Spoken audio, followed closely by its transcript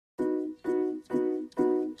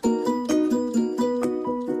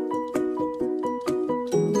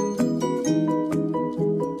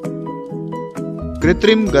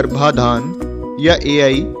कृत्रिम गर्भाधान या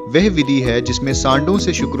एआई वह विधि है जिसमें सांडों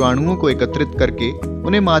से शुक्राणुओं को एकत्रित करके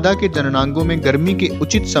उन्हें मादा के जननांगों में गर्मी के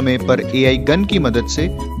उचित समय पर एआई गन की मदद से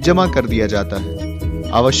जमा कर दिया जाता है।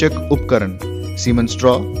 आवश्यक उपकरण: semen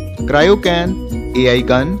straw, cryo can, AI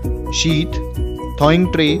gun, sheet, थॉइंग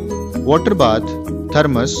tray, water bath,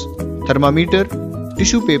 thermos, thermometer,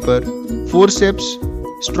 tissue paper, forceps,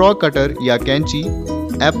 straw cutter या कैंची,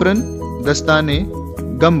 एप्रन, दस्ताने,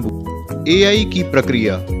 गम्बू। एआई की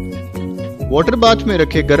प्रक्रिया: वाटर बाथ में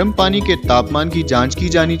रखे गर्म पानी के तापमान की जांच की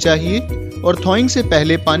जानी चाहिए और थॉइंग से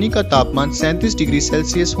पहले पानी का तापमान 37 डिग्री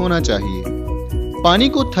सेल्सियस होना चाहिए। पानी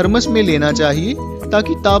को थर्मस में लेना चाहिए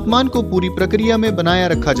ताकि तापमान को पूरी प्रक्रिया में बनाया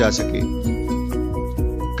रखा जा सके।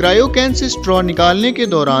 क्रायोकैन से स्ट्रॉ निकालने के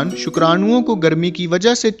दौरान शुक्राणुओं को गर्मी की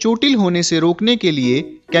वजह से चोटिल होने से रोकने के लिए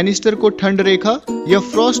कैनिस्टर को ठंड रेखा या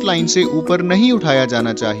फ्रॉस्ट लाइन से ऊपर नहीं उठाया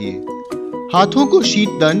जाना चाहिए। हाथों को शीत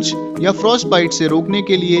दंश या फ्रॉस्ट बाइट से रोकने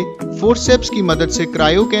के लिए फोर्सेप्स की मदद से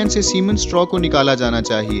क्रायोकैन से सीमन स्ट्रॉ को निकाला जाना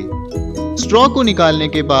चाहिए। स्ट्रॉ को निकालने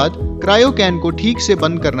के बाद क्रायोकैन को ठीक से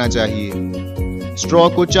बंद करना चाहिए। स्ट्रॉ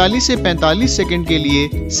को 40 से 45 सेकंड के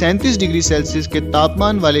लिए 37 डिग्री सेल्सियस के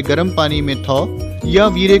तापमान वाले गर्म पानी में थौ या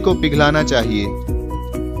वीरे को पिघलाना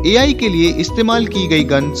चाहिए। एआई के लिए इस्तेमाल की गई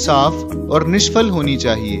गन साफ और निष्फल होनी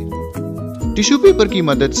चाहिए। टिश्यू पेपर की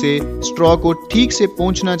मदद से स्ट्रॉ को ठीक से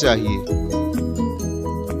पोंछना चाहिए।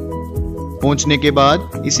 पोंछने के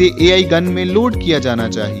बाद इसे एआई गन में लोड किया जाना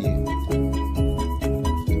चाहिए।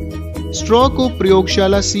 स्ट्रॉ को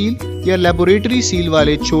प्रयोगशाला सील या लेबोरेटरी सील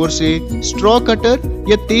वाले छोर से स्ट्रॉ कटर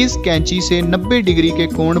या तेज कैंची से 90 डिग्री के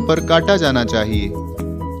कोण पर काटा जाना चाहिए।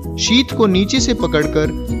 शीट को नीचे से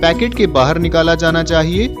पकड़कर पैकेट के बाहर निकाला जाना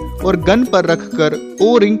चाहिए और गन पर रखकर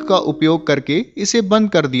ओ रिंग का उपयोग करके इसे बंद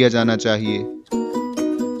कर दिया जाना चाहिए।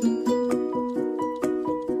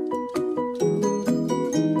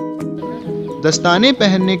 दस्ताने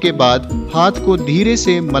पहनने के बाद हाथ को धीरे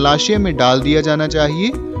से मलाशय में डाल दिया जाना चाहिए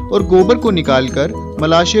और गोबर को निकालकर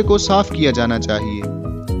मलाशय को साफ किया जाना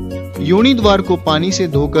चाहिए। योनि द्वार को पानी से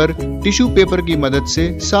धोकर टिश्यू पेपर की मदद से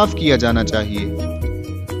साफ किया जाना चाहिए।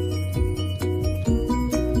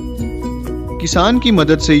 किसान की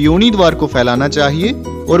मदद से योनि द्वार को फैलाना चाहिए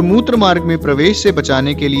और मूत्र मार्ग में प्रवेश से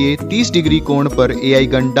बचाने के लिए 30 डिग्री कोण पर एआई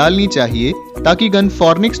गन डालनी चाहिए ताकि गन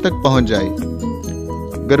फॉर्निक्स तक पहुंच जाए।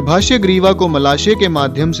 गर्भाशय ग्रीवा को मलाशय के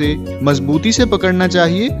माध्यम से मजबूती से पकड़ना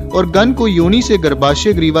चाहिए और गन को योनि से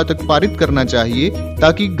गर्भाशय ग्रीवा तक पारित करना चाहिए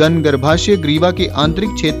ताकि गन गर्भाशय ग्रीवा के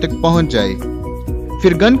आंतरिक क्षेत्र तक पहुंच जाए।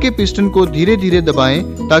 फिर गन के पिस्टन को धीरे धीरे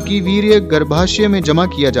दबाएं ताकि वीर्य गर्भाशय में जमा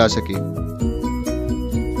किया जा सके।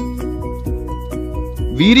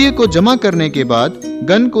 वीर्य को जमा करने के बाद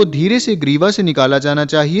गन को धीरे से ग्रीवा से निकाला जाना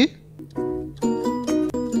चाहिए।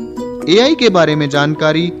 एआई के बारे में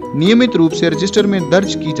जानकारी नियमित रूप से रजिस्टर में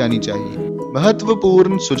दर्ज की जानी चाहिए।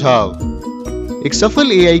 महत्वपूर्ण सुझाव: एक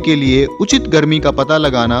सफल एआई के लिए उचित गर्मी का पता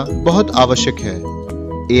लगाना बहुत आवश्यक है।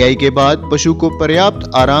 एआई के बाद पशु को पर्याप्त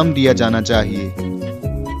आराम दिया जाना चाहिए।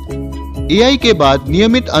 एआई के बाद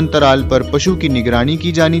नियमित अंतराल पर पशु की निगरानी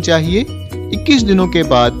की जानी चाहिए। 21 दिनों के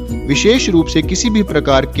बाद विशेष रूप से किसी भी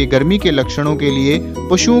प्रकार के गर्मी के लक्षणों के लिए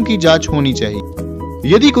पशुओं की जांच होनी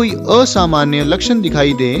चाहिए। यदि कोई असामान्य लक्षण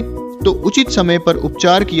दिखाई दे तो उचित समय पर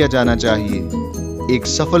उपचार किया जाना चाहिए। एक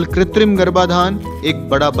सफल कृत्रिम गर्भाधान एक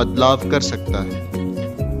बड़ा बदलाव कर सकता है।